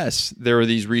U.S., there were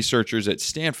these researchers at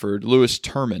Stanford, Lewis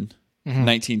Terman,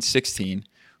 1916,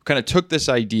 who kind of took this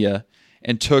idea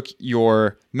and took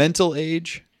your mental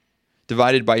age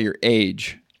divided by your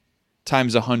age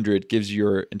times 100 gives you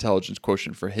your intelligence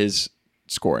quotient for his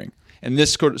scoring. And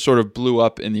this sort of blew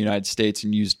up in the United States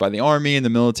and used by the Army and the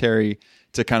military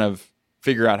to kind of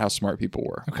figure out how smart people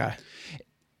were. Okay.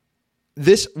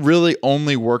 This really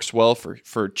only works well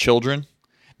for children.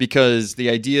 Because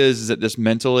the idea is that this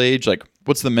mental age, like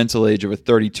what's the mental age of a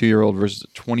 32-year-old versus a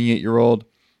 28-year-old?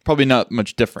 Probably not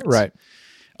much difference. Right.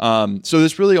 So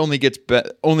this really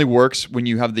only works when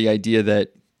you have the idea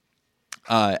that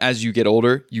as you get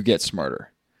older, you get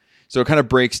smarter. So it kind of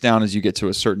breaks down as you get to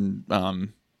a certain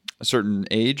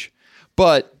age.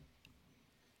 But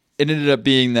it ended up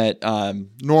being that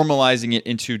normalizing it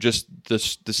into just the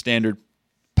standard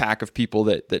pack of people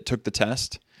that took the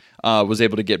test. Was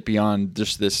able to get beyond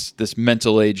just this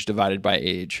mental age divided by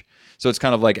age. So it's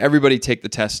kind of like everybody take the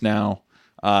test now,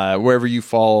 wherever you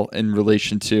fall in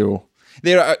relation to.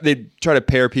 They try to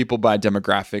pair people by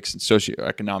demographics and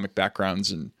socioeconomic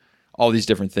backgrounds and all these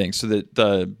different things, so that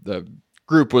the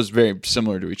group was very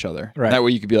similar to each other. Right. That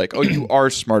way you could be like, oh, you are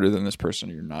smarter than this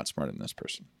person, or you're not smarter than this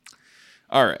person.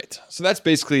 All right. So that's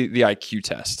basically the IQ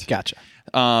test. Gotcha.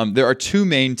 There are two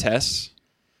main tests.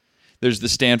 There's the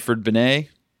Stanford-Binet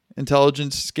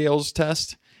Intelligence Scales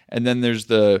test, and then there's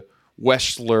the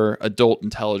Wechsler Adult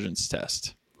Intelligence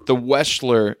Test. The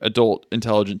Wechsler Adult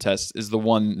Intelligence Test is the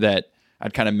one that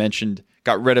I'd kind of mentioned,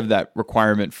 got rid of that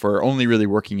requirement for only really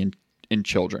working in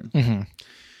children.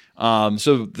 Mm-hmm.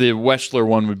 So the Wechsler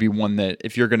one would be one that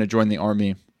if you're going to join the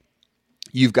Army,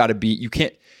 you've got to be, you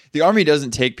can't, the Army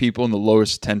doesn't take people in the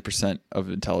lowest 10% of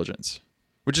intelligence,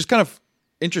 which is kind of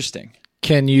interesting.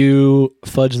 Can you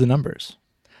fudge the numbers?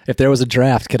 If there was a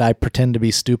draft, could I pretend to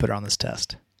be stupider on this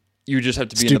test? You just have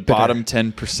to be in the bottom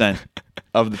 10%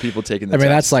 of the people taking the test. I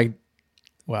mean, that's like,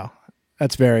 well,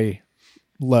 that's very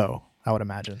low, I would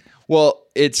imagine. Well,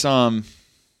 it's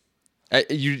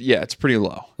it's pretty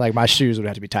low. Like my shoes would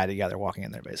have to be tied together walking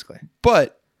in there, basically.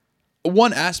 But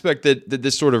one aspect that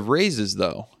this sort of raises,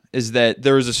 though, is that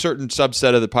there is a certain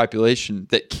subset of the population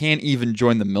that can't even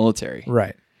join the military.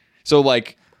 Right. So,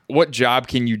 like, what job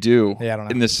can you do I don't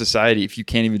know. in this society if you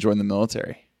can't even join the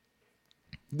military?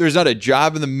 There's not a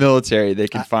job in the military they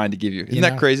can find to give you. Isn't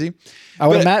that crazy? But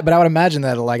I would imagine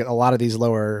that like a lot of these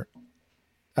lower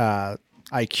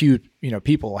IQ,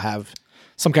 people have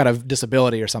some kind of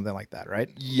disability or something like that, right?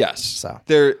 Yes. So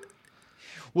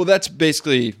well, that's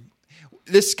basically,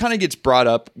 this kind of gets brought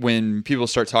up when people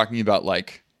start talking about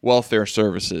like welfare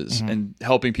services and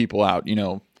helping people out.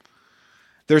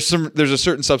 There's a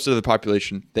certain subset of the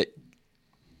population that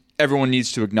everyone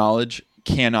needs to acknowledge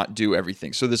cannot do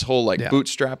everything. So this whole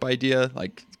bootstrap idea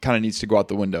like kind of needs to go out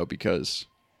the window because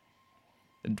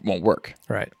it won't work.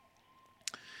 Right.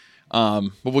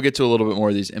 But we'll get to a little bit more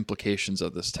of these implications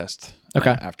of this test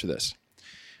after this.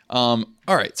 All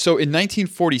right. So in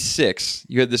 1946,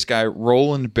 you had this guy,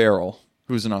 Roland Barrel,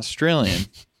 who's an Australian,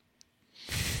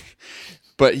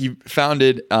 but he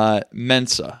founded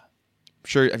Mensa.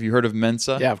 Sure. Have you heard of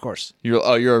Mensa? Yeah, of course. You're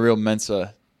a real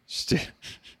Mensa student.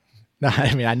 No,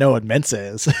 I mean, I know what Mensa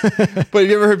is. But have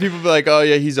you ever heard people be like, oh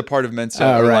yeah, he's a part of Mensa?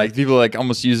 Oh, or right. like people like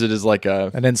almost use it as like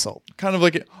an insult. Kind of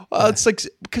like, it's like,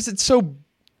 because it's so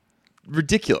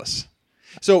ridiculous.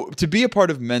 So to be a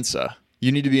part of Mensa,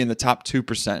 you need to be in the top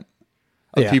 2%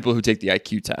 of people who take the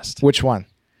IQ test. Which one?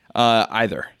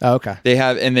 Either. Oh, okay. They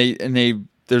have, and they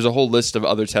there's a whole list of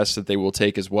other tests that they will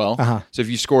take as well. So if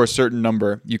you score a certain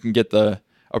number, you can get the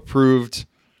approved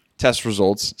test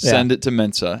results, send it to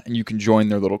Mensa, and you can join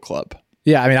their little club.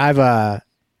 Yeah, I mean, I've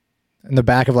in the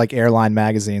back of like airline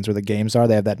magazines where the games are,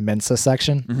 they have that Mensa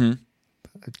section. Mm-hmm.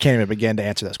 I can't even begin to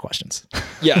answer those questions.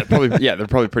 They're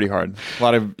probably pretty hard. A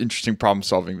lot of interesting problem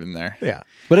solving in there. Yeah,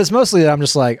 but it's mostly that I'm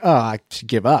just like, oh, I should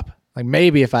give up. Like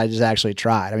maybe if I just actually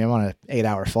tried. I mean, I'm on an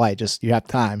 8-hour flight. Just you have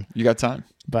time. You got time.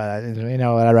 But you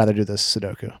know what? I'd rather do this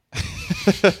Sudoku.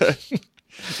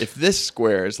 If this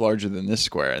square is larger than this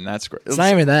square and that square, it's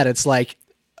not even that. It's like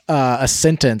a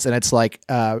sentence, and it's like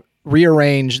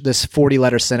rearrange this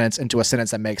 40-letter sentence into a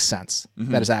sentence that makes sense.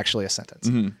 Mm-hmm. That is actually a sentence.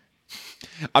 Mm-hmm.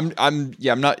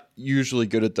 I'm not usually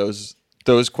good at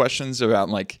those questions about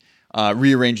like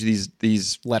rearrange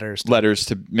these letters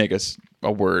to make us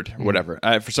a word or whatever.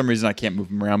 For some reason I can't move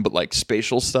them around, but like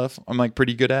spatial stuff I'm like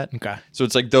pretty good at. Okay. So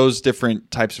it's like those different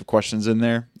types of questions in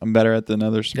there I'm better at than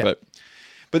others. Yeah.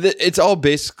 But it's all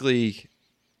basically,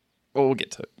 well, we'll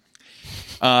get to it.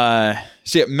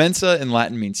 So yeah, Mensa in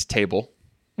Latin means table.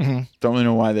 Mm-hmm. Don't really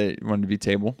know why they wanted to be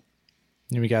table.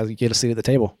 You guys get a seat at the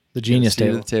table. The genius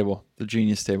table. The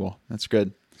genius table. That's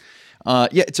good.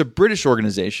 It's a British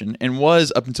organization and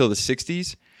was up until the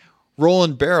 60s.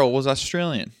 Roland Barrel was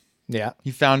Australian. Yeah.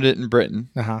 He founded it in Britain.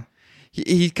 Uh-huh.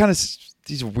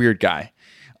 He's a weird guy.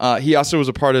 He also was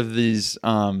a part of these,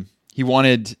 he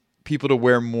wanted people to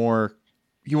wear more,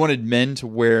 he wanted men to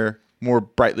wear more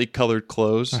brightly colored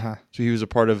clothes. Uh-huh. So he was a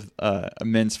part of a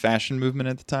men's fashion movement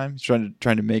at the time. He's trying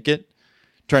to make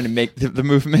the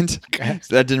movement. Okay.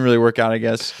 So that didn't really work out, I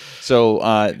guess. So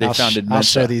they founded Mensa. I'll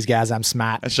show these guys I'm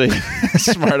smart. I'll show you how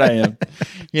smart I am.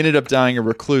 He ended up dying a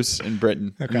recluse in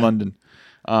Britain, in London.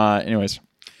 Anyways.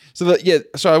 So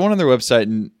I went on their website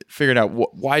and figured out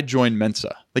why join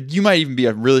Mensa. Like you might even be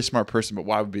a really smart person, but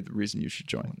why would be the reason you should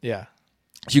join? Yeah.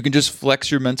 So you can just flex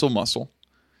your mental muscle.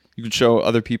 You can show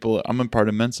other people I'm a part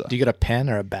of Mensa. Do you get a pen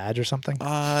or a badge or something?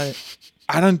 I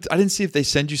didn't see if they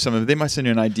send you something. They might send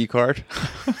you an ID card.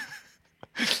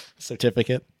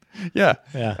 Certificate. Yeah.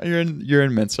 You're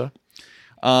in Mensa.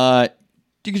 You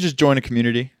can just join a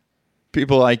community.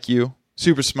 People like you.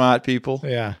 Super smart people.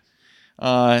 Yeah.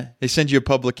 They send you a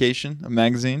publication, a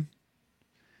magazine.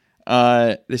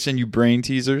 They send you brain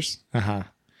teasers.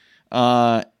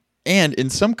 And in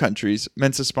some countries,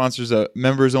 Mensa sponsors a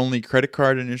members-only credit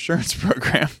card and insurance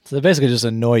program. So they basically just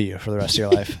annoy you for the rest of your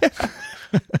life.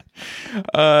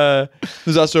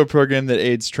 There's also a program that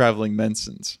aids traveling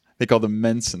Mensans. They call them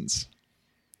Mensans.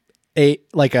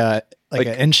 Like an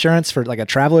insurance for like a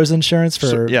traveler's insurance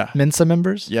for Mensa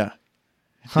members? Yeah.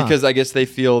 Because I guess they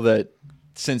feel that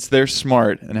since they're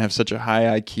smart and have such a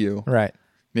high IQ, right,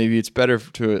 maybe it's better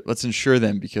let's insure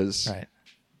them because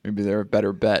maybe they're a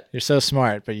better bet. You're so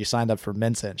smart, but you signed up for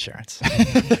Mensa insurance.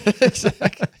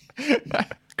 Exactly.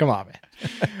 Come on, man.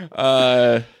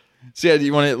 So yeah, do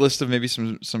you want a list of maybe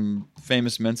some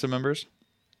famous Mensa members?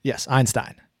 Yes,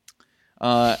 Einstein.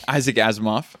 Isaac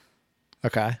Asimov.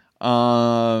 Okay.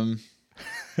 And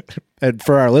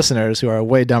for our listeners who are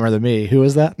way dumber than me, who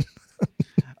is that?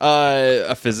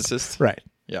 A physicist. Right.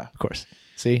 Yeah. Of course.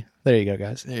 See? There you go,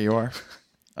 guys. There you are.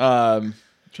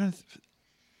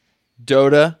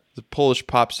 Doda, the Polish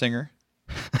pop singer.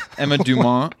 Emma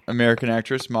Dumont, American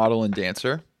actress, model, and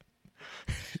dancer.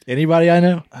 Anybody I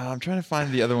know? I'm trying to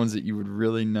find the other ones that you would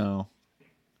really know.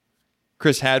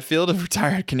 Chris Hadfield, a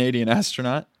retired Canadian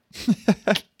astronaut.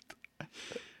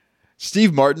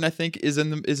 Steve Martin, I think, is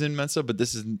in Mensa, but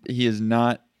he is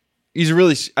not. He's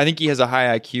really. I think he has a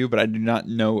high IQ, but I do not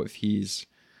know if he's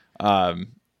a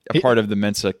part of the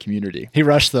Mensa community. He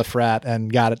rushed the frat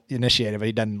and got it initiated, but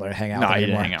he doesn't let hang out. No, he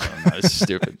didn't hang out with him. No, this is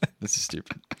stupid. This is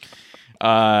stupid.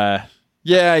 Yeah.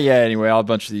 Anyway, a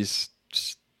bunch of these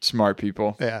smart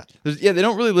people. Yeah. They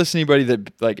don't really listen to anybody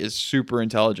that like is super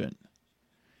intelligent.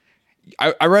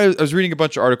 I was reading a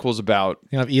bunch of articles about.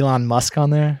 You have Elon Musk on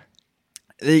there.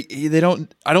 They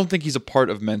don't. I don't think he's a part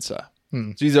of Mensa.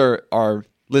 So these are our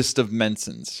list of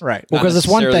Mensans. Right. Well, because it's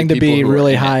one thing to be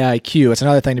really high IQ. It's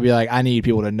another thing to be like, I need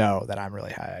people to know that I'm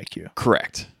really high IQ.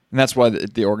 Correct. And that's why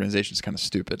the organization is kind of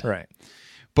stupid. Right.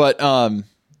 But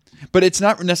it's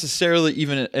not necessarily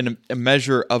even a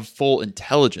measure of full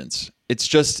intelligence.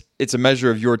 It's a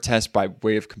measure of your test by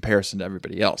way of comparison to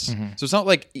everybody else. So it's not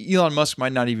like Elon Musk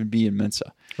might not even be in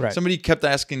Mensa. Right. Somebody kept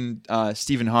asking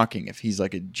Stephen Hawking if he's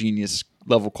like a genius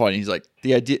level quality. He's like,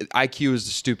 the idea IQ is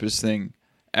the stupidest thing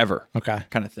ever. Okay.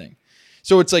 Kind of thing.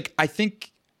 So it's like, I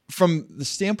think from the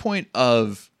standpoint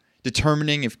of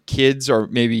determining if kids are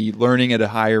maybe learning at a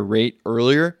higher rate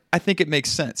earlier, I think it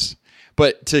makes sense.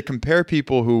 But to compare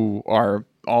people who are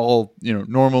all,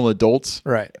 normal adults,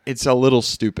 right, it's a little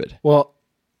stupid. Well,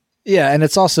 yeah, and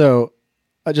it's also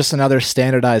just another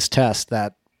standardized test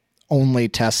that only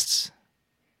tests.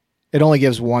 It only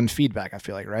gives one feedback, I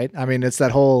feel like, right? I mean, it's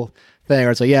that whole thing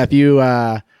where it's like, yeah, if you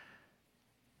ask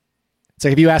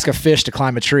a fish to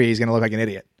climb a tree, he's going to look like an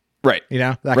idiot. Right.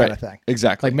 That kind of thing.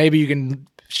 Exactly. Like maybe you can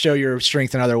show your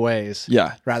strength in other ways.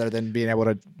 Yeah. Rather than being able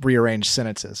to rearrange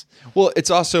sentences. Well, it's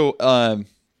also, a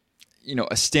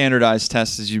standardized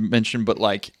test, as you mentioned, but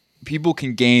like people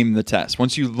can game the test.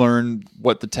 Once you learn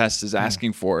what the test is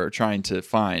asking for or trying to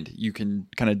find, you can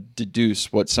kind of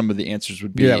deduce what some of the answers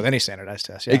would be. Yeah, with any standardized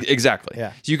test. Yeah. Exactly.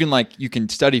 Yeah. So you can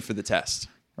study for the test,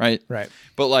 right? Right.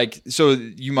 But so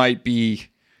you might be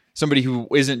somebody who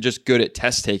isn't just good at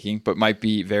test taking, but might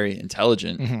be very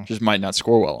intelligent, just might not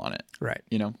score well on it. Right.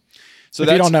 So if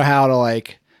you don't know how to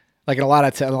like in a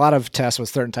lot of tests with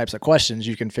certain types of questions,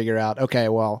 you can figure out, okay,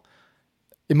 well,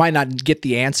 it might not get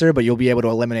the answer, but you'll be able to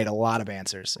eliminate a lot of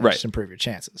answers and just improve your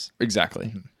chances.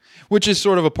 Exactly. Which is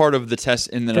sort of a part of the test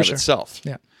in and of itself.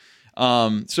 Yeah.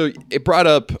 So it brought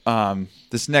up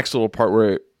this next little part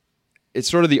where it's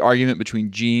sort of the argument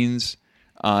between genes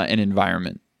and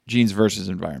environment. Genes versus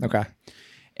environment. Okay.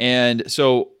 And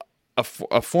so a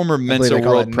former Mensa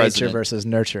world president. Nature versus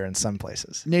nurture in some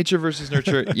places. Nature versus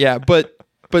nurture. Yeah, but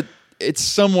it's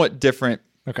somewhat different.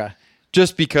 Okay.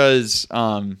 Just because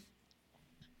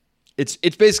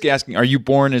it's basically asking, are you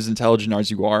born as intelligent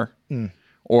as you are?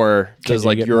 Or does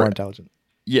you get more intelligent?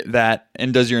 Yeah, that,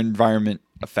 and does your environment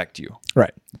affect you?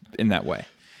 Right. In that way.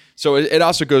 So it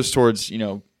also goes towards,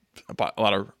 a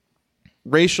lot of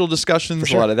racial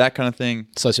discussions, a lot of that kind of thing.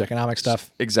 Socioeconomic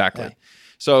stuff. Exactly. Yeah.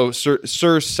 So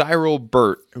Sir Cyril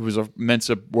Burt, who was a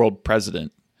Mensa world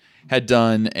president, had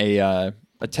done a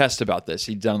test about this.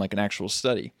 He'd done like an actual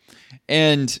study.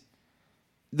 And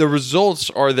the results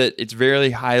are that it's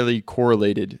very highly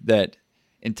correlated that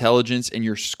intelligence and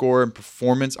your score and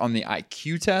performance on the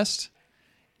IQ test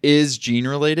is gene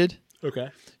related. Okay.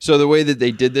 So the way that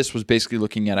they did this was basically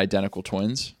looking at identical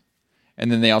twins.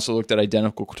 And then they also looked at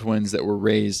identical twins that were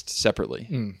raised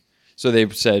separately. So they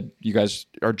said, you guys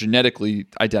are genetically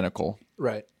identical.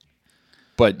 Right.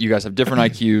 but you guys have different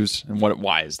IQs, and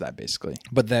why is that basically?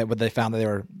 But they found that they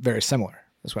were very similar.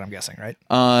 That's what I'm guessing, right?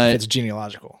 It's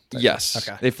genealogical. Yes.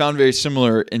 Okay. They found very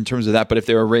similar in terms of that, but if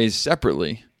they were raised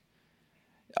separately,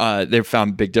 they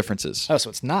found big differences. Oh,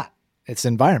 so it's not. It's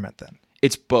environment then.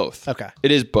 It's both. Okay.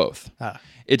 It is both. Oh.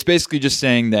 It's basically just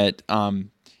saying that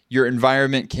your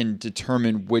environment can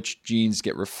determine which genes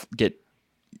get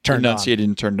Turned enunciated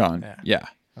and turned on. Yeah.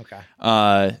 Okay.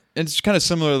 And it's kind of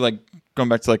similar, like going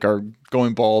back to like our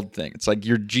going bald thing. It's like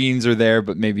your genes are there,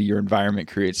 but maybe your environment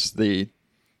creates the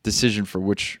decision for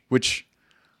which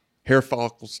hair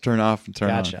follicles turn off and turn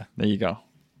on. Gotcha. There you go.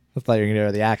 I thought you were going to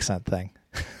do the accent thing.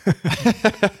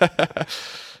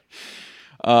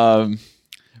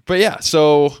 But yeah,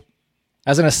 so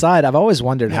as an aside, I've always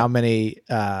wondered how many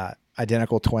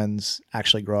identical twins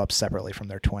actually grow up separately from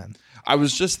their twin. I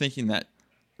was just thinking that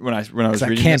when I was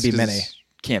reading can't this, be many.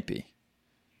 Can't be.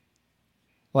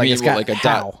 Like, mean, it's got like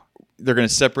how? They're going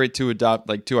to separate to adopt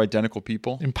like two identical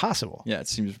people. Impossible. Yeah, it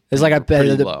seems It's like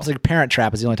pretty low. it's like Parent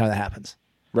Trap is the only time that happens.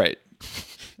 Right.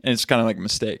 And it's kind of like a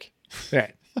mistake.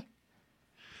 Right.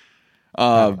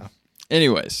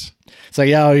 Anyways. It's like,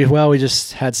 yeah, well, we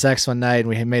just had sex one night and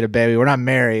we made a baby. We're not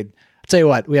married. I'll tell you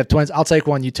what, we have twins. I'll take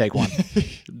one. You take one.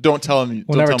 Don't tell them.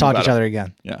 We'll never talk to each other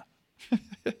again. Yeah.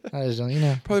 I just don't, you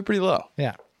know. Probably pretty low.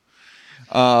 Yeah.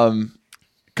 A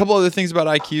couple other things about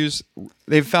IQs.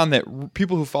 They've found that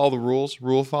people who follow the rules,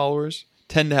 rule followers,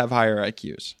 tend to have higher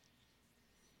IQs.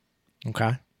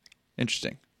 Okay.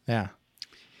 Interesting. Yeah.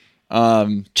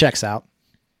 Checks out.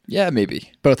 Yeah,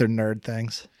 maybe. Both are nerd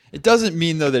things. It doesn't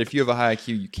mean, though, that if you have a high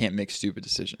IQ, you can't make stupid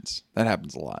decisions. That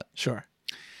happens a lot. Sure.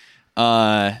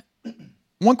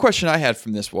 One question I had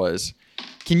from this was,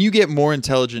 can you get more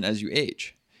intelligent as you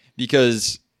age?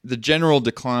 Because the general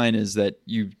decline is that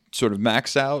you sort of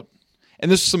max out.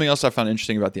 And this is something else I found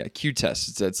interesting about the IQ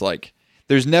test. It's like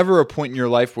there's never a point in your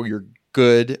life where you're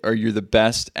good or you're the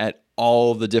best at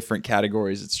all the different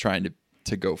categories it's trying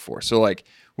to go for. So like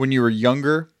when you were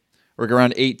younger, or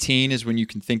around 18 is when you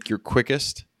can think you're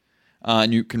quickest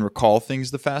and you can recall things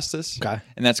the fastest. Okay.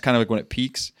 And that's kind of like when it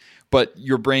peaks. But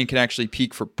your brain can actually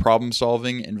peak for problem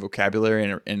solving and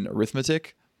vocabulary and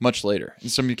arithmetic much later. In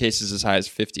some cases, as high as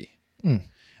 50.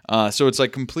 So it's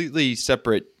like completely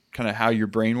separate kind of how your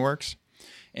brain works.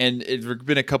 And there have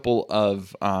been a couple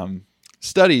of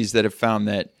studies that have found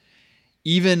that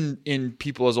even in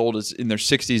people as old as in their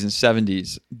 60s and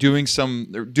 70s,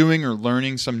 doing or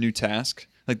learning some new task,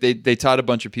 like they taught a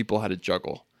bunch of people how to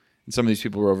juggle. And some of these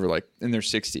people were over like in their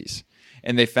 60s.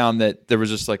 And they found that there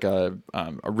was just like a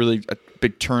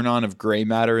big turn on of gray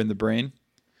matter in the brain,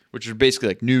 which are basically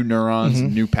like new neurons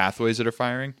and new pathways that are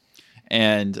firing.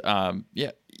 And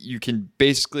you can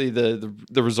basically the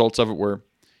results of it were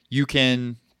you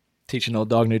can teach an old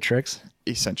dog new tricks.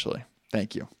 Essentially.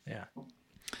 Thank you. Yeah.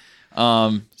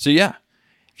 So yeah,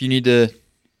 if you need to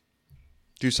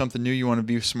do something new, you want to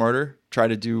be smarter, try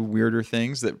to do weirder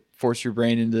things that force your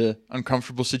brain into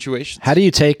uncomfortable situations. How do you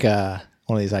take one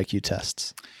of these IQ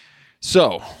tests?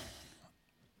 So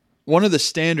one of the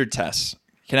standard tests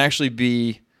can actually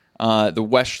be the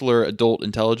Wechsler Adult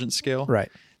Intelligence Scale. Right.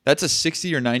 That's a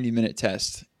 60 or 90 minute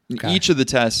test. Okay. Each of the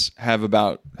tests have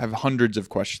hundreds of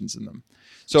questions in them.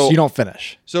 So you don't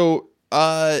finish. So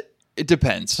it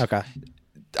depends. Okay.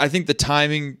 I think the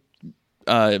timing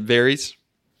varies.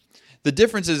 The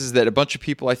difference is that a bunch of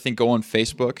people, I think, go on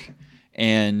Facebook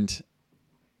and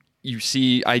you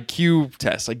see IQ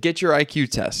tests. Like, get your IQ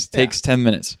test. Takes 10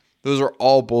 minutes. Those are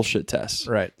all bullshit tests.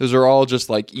 Right. Those are all just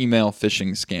like email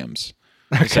phishing scams,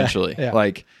 essentially. Yeah.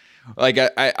 Like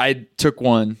I took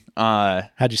one.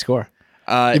 How'd you score?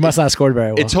 You must not have scored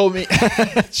very well. It told me,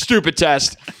 stupid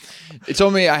test. It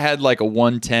told me I had like a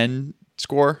 110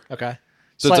 score. Okay.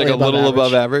 So Slightly it's like a little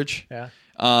above average. Yeah.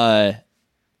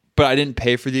 But I didn't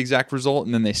pay for the exact result,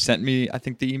 and then they sent me. I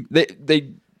think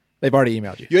they've already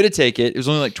emailed you. You had to take it. It was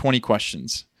only like 20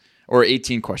 questions or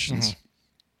 18 questions,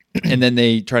 and then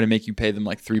they try to make you pay them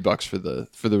like $3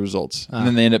 for the results, and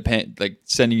then they end up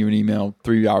sending you an email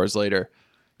 3 hours later,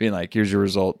 being like, "Here's your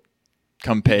result.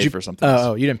 Come pay for something."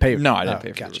 Oh, you didn't pay? No, I didn't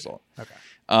pay for the result.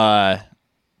 Okay.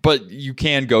 But you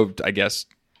can go, I guess,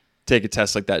 take a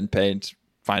test like that and pay and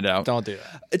find out. Don't do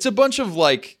that. It's a bunch of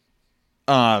like,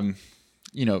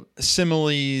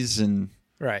 similes and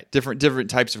different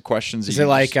types of questions. Is it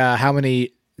like how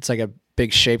many? It's like a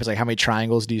big shape. It's like how many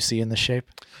triangles do you see in the shape?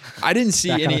 I didn't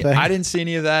see any. I didn't see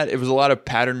any of that. It was a lot of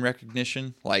pattern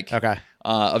recognition, like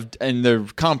and they're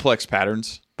complex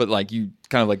patterns. But like you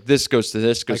kind of like this goes to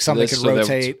this, goes to this. Like something could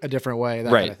rotate a different way,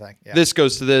 that kind of thing. Yeah. This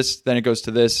goes to this, then it goes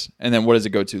to this, and then what does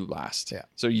it go to last? Yeah.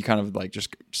 So you kind of like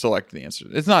just select the answer.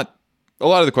 It's not A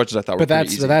lot of the questions I thought were pretty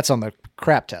easy. But that's on the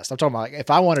crap test. I'm talking about like if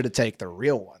I wanted to take the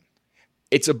real one.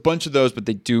 It's a bunch of those, but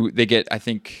they get, I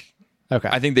think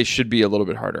they should be a little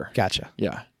bit harder. Gotcha.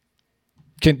 Yeah.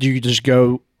 Do you just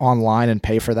go online and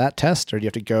pay for that test, or do you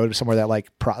have to go to somewhere that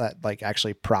that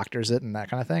actually proctors it and that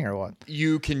kind of thing, or what?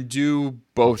 You can do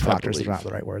both. Proctors is not the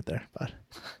right word there, but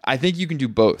I think you can do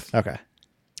both. Okay.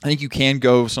 I think you can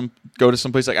go to some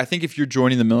place. Like I think if you're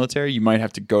joining the military, you might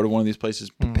have to go to one of these places,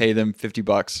 pay them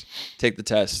 $50, take the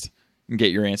test, and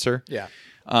get your answer. Yeah.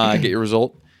 Get your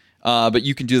result. But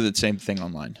you can do the same thing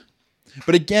online.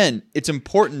 But again, it's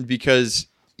important because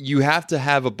you have to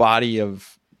have a body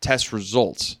of test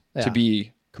results to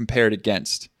be compared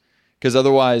against. Because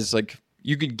otherwise, like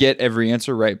you could get every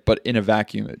answer right, but in a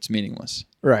vacuum, it's meaningless.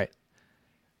 Right.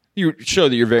 You show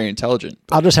that you're very intelligent.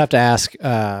 I'll just have to ask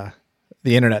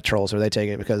the internet trolls where they take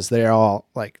it, because they're all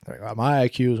like, my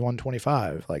IQ is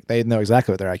 125. Like they know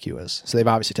exactly what their IQ is. So they've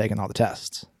obviously taken all the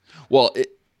tests. Well,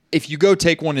 if you go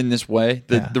take one in this way,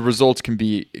 the results can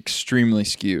be extremely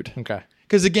skewed. Okay.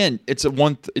 Because again, it's a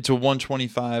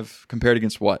 125 compared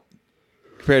against what?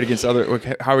 Compared against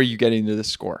other. How are you getting to this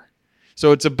score?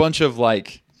 So it's a bunch of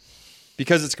like,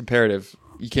 because it's comparative,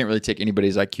 you can't really take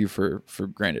anybody's IQ for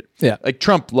granted. Yeah. Like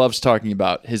Trump loves talking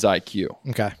about his IQ.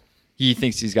 Okay. He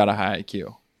thinks he's got a high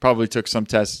IQ. Probably took some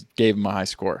tests, gave him a high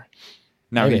score.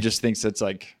 Now he just thinks that's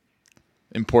like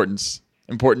important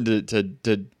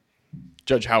to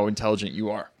judge how intelligent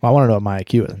you are. Well, I want to know what my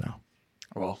IQ is now.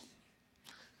 Well,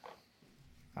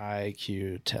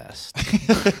 IQ test.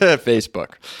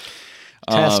 Facebook.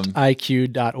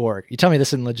 TestIQ.org. You tell me this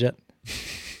isn't legit.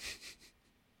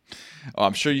 Oh,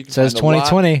 I'm sure you can. It says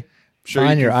 2020. Sure,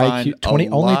 find your IQ. 20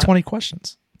 only 20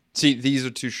 questions. See, these are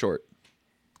too short.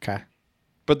 Okay.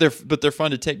 But they're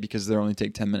fun to take because they only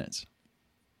take 10 minutes.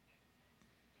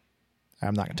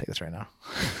 I'm not gonna take this right now.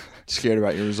 Scared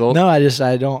about your result? No, I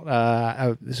don't.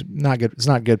 It's not good. It's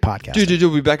not good podcasting. Dude,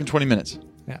 we'll be back in 20 minutes.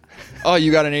 Yeah. Oh,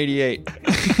 you got an 88.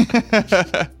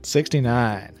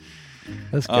 69.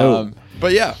 Let's go.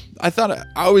 But yeah, I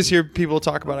always hear people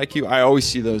talk about IQ. I always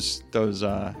see those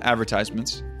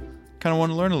advertisements. Kind of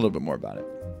want to learn a little bit more about it.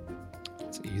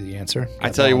 It's an easy answer. I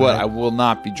tell you what, I will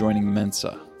not be joining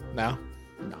Mensa. No?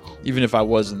 No. Even if I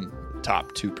was in the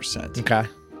top 2%. Okay.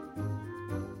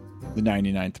 The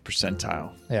 99th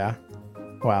percentile. Yeah.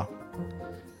 Well,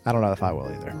 I don't know if I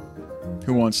will either.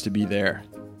 Who wants to be there?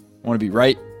 I want to be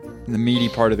right in the meaty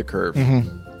part of the curve.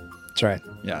 Mm-hmm. That's right.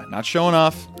 Yeah, not showing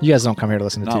off. You guys don't come here to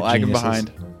listen to not two lagging geniuses.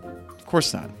 behind. Of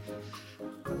course not.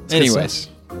 Anyways,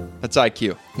 that's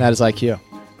IQ. That is IQ.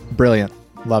 Brilliant.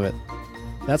 Love it.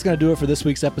 That's going to do it for this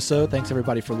week's episode. Thanks,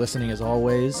 everybody, for listening, as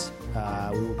always.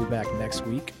 We will be back next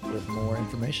week with more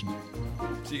information.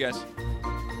 See you guys.